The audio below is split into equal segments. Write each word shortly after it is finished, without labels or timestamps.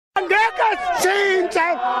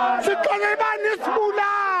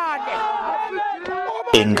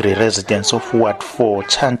Angry residents of Ward 4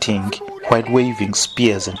 chanting while waving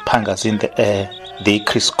spears and pangas in the air. They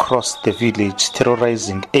crisscrossed the village,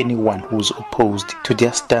 terrorizing anyone who's opposed to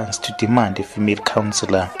their stance to demand a female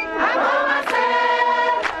councillor.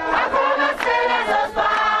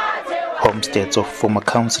 Homesteads of former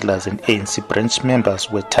councillors and ANC branch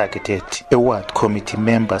members were targeted. A ward committee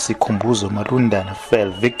member, Sikhumbuzo Malundana,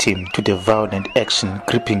 fell victim to the violent action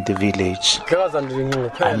gripping the village.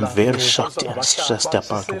 I'm very shocked and stressed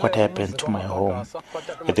about what happened to my home.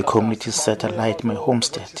 The community set alight my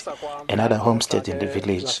homestead, another homestead in the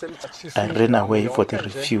village. I ran away for the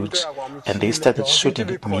refuge and they started shooting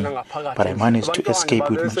at me, but I managed to escape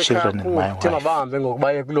with my children and my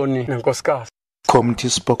wife. Community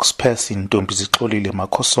spokesperson Ntombizixolile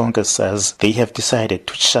Makosonke says they have decided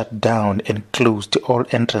to shut down and close all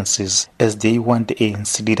entrances as they want the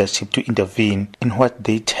ANC leadership to intervene in what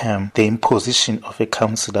they term the imposition of a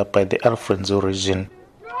councillor by the Alfrenzo region.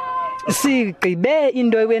 We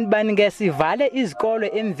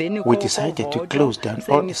decided to close down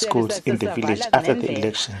all the schools in the village after the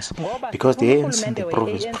elections because the ANC in the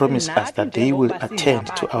province promised us that they will attend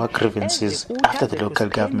to our grievances after the local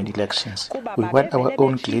government elections. We want our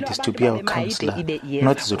own ladies to be our councillor,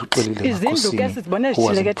 not Zuluxolile Makosini, who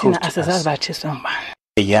was imposed to us.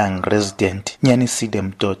 A young resident, Nyanisile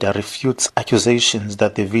Mdoda, refutes accusations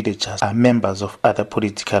that the villagers are members of other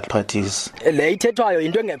political parties. It's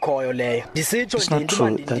not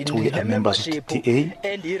true that we are members of the DA.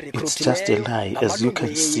 It's just a lie. As you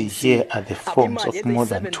can see, here are the forms of more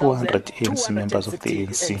than 200 ANC members of the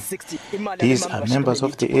ANC. These are members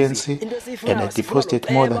of the ANC, and I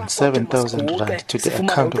deposited more than 7,000 rand to the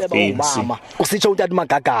account of the ANC.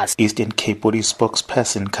 Eastern Cape Police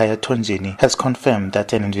spokesperson Kaya Tonjeni has confirmed that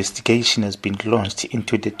an investigation has been launched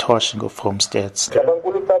into the torching of homesteads.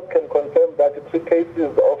 Jabankulu can confirm that 3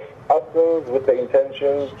 cases of assault with the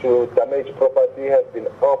intention to damage property have been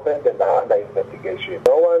opened and are under investigation.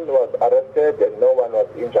 No one was arrested and no one was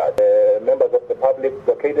injured. Members of the public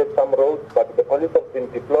blockaded some roads, but the police have been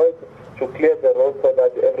deployed to clear the roads so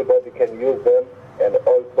that everybody can use them, and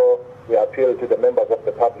also we appeal to the members of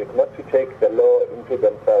the public not to take the law into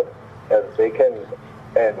themselves, as they can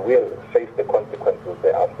and will face the consequences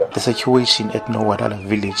thereafter. The situation at Nowadala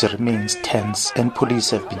village remains tense and police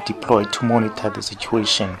have been deployed to monitor the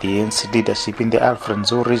situation. The ANC leadership in the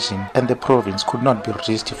Alfrenzo region and the province could not be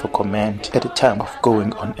reached for comment at the time of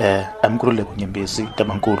going on air. I'm Gurule Kunyembezi,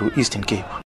 Jabankulu, Eastern Cape.